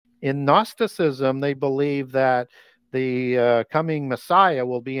In Gnosticism, they believe that the coming Messiah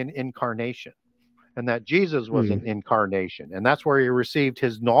will be an incarnation, and that Jesus was an incarnation. And that's where he received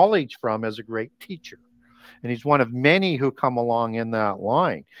his knowledge from as a great teacher. And he's one of many who come along in that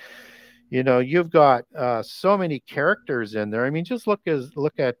line. You know, you've got so many characters in there. I mean, just look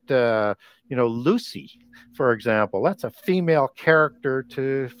at you know, Lucy, for example. That's a female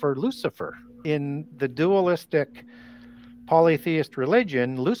character for Lucifer. In the dualistic polytheist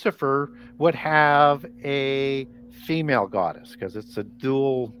religion, Lucifer would have a female goddess because it's a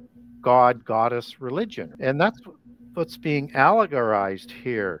dual god goddess religion, and that's what's being allegorized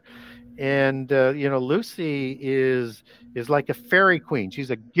here. And you know, Lucy is like a fairy queen.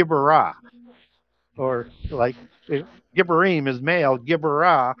 She's a Gibberah, or like Gibberim is male,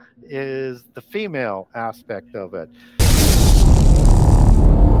 Gibberah is the female aspect of it.